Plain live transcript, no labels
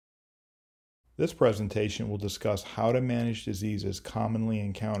This presentation will discuss how to manage diseases commonly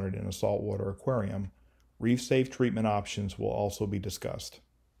encountered in a saltwater aquarium. Reef-safe treatment options will also be discussed.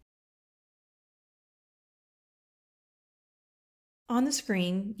 On the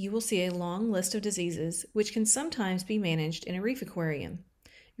screen, you will see a long list of diseases which can sometimes be managed in a reef aquarium.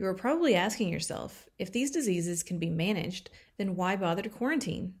 You are probably asking yourself, if these diseases can be managed, then why bother to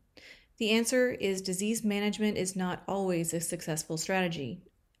quarantine? The answer is disease management is not always a successful strategy,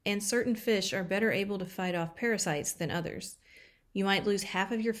 and certain fish are better able to fight off parasites than others. You might lose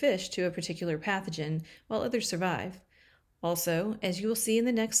half of your fish to a particular pathogen, while others survive. Also, as you will see in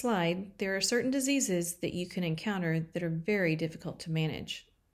the next slide, there are certain diseases that you can encounter that are very difficult to manage.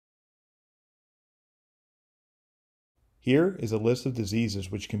 Here is a list of diseases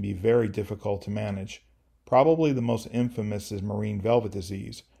which can be very difficult to manage. Probably the most infamous is marine velvet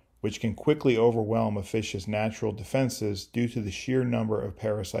disease, which can quickly overwhelm a fish's natural defenses due to the sheer number of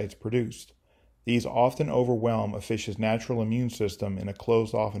parasites produced. These often overwhelm a fish's natural immune system in a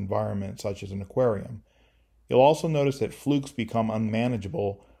closed-off environment such as an aquarium. You'll also notice that flukes become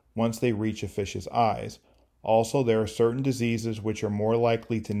unmanageable once they reach a fish's eyes. Also, there are certain diseases which are more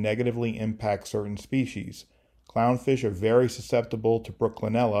likely to negatively impact certain species. Clownfish are very susceptible to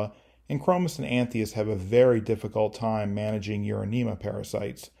Brooklynella, and Chromis and Anthias have a very difficult time managing Uronema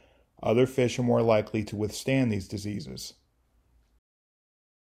parasites. Other fish are more likely to withstand these diseases.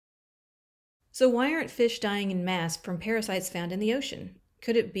 So why aren't fish dying in mass from parasites found in the ocean?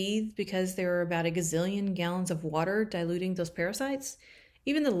 Could it be because there are about a gazillion gallons of water diluting those parasites?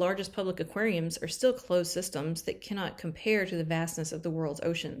 Even the largest public aquariums are still closed systems that cannot compare to the vastness of the world's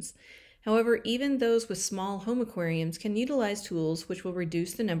oceans. However, even those with small home aquariums can utilize tools which will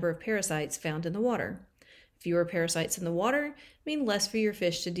reduce the number of parasites found in the water. Fewer parasites in the water mean less for your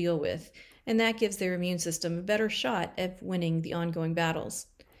fish to deal with, and that gives their immune system a better shot at winning the ongoing battles.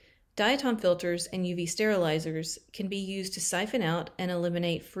 Diatom filters and UV sterilizers can be used to siphon out and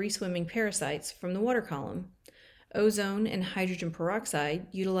eliminate free-swimming parasites from the water column. Ozone and hydrogen peroxide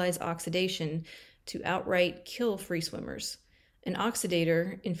utilize oxidation to outright kill free swimmers. An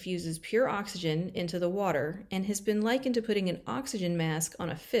oxidator infuses pure oxygen into the water and has been likened to putting an oxygen mask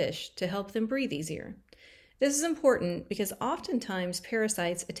on a fish to help them breathe easier. This is important because oftentimes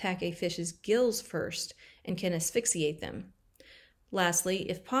parasites attack a fish's gills first and can asphyxiate them. Lastly,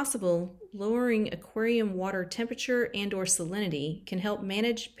 if possible, lowering aquarium water temperature and/or salinity can help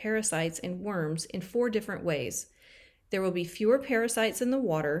manage parasites and worms in 4 different ways. There will be fewer parasites in the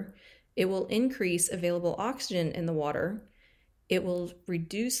water, it will increase available oxygen in the water, it will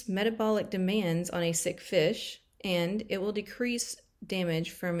reduce metabolic demands on a sick fish, and it will decrease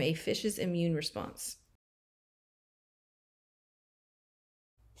damage from a fish's immune response.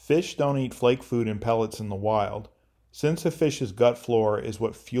 Fish don't eat flake food and pellets in the wild. Since a fish's gut flora is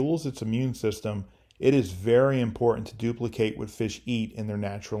what fuels its immune system, it is very important to duplicate what fish eat in their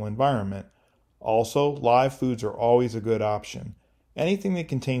natural environment. Also, live foods are always a good option. Anything that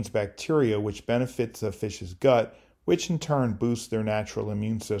contains bacteria which benefits the fish's gut, which in turn boosts their natural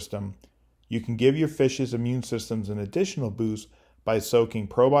immune system. You can give your fish's immune systems an additional boost by soaking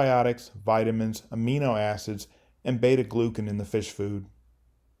probiotics, vitamins, amino acids, and beta-glucan in the fish food.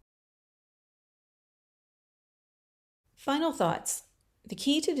 Final thoughts. The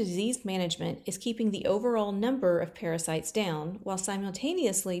key to disease management is keeping the overall number of parasites down while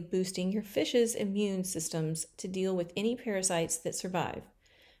simultaneously boosting your fish's immune systems to deal with any parasites that survive.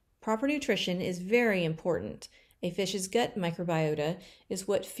 Proper nutrition is very important. A fish's gut microbiota is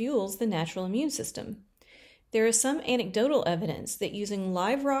what fuels the natural immune system. There is some anecdotal evidence that using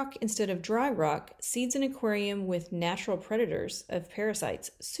live rock instead of dry rock seeds an aquarium with natural predators of parasites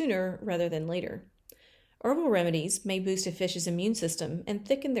sooner rather than later. Herbal remedies may boost a fish's immune system and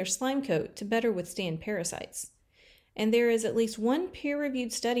thicken their slime coat to better withstand parasites. And there is at least one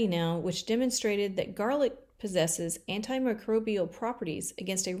peer-reviewed study now which demonstrated that garlic possesses antimicrobial properties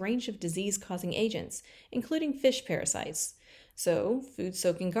against a range of disease-causing agents, including fish parasites. So, food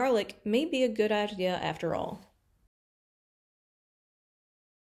soaked in garlic may be a good idea after all.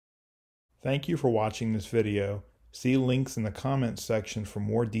 Thank you for watching this video. See links in the comments section for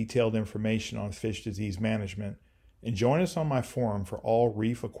more detailed information on fish disease management, and join us on my forum for all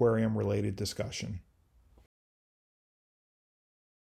reef aquarium related discussion.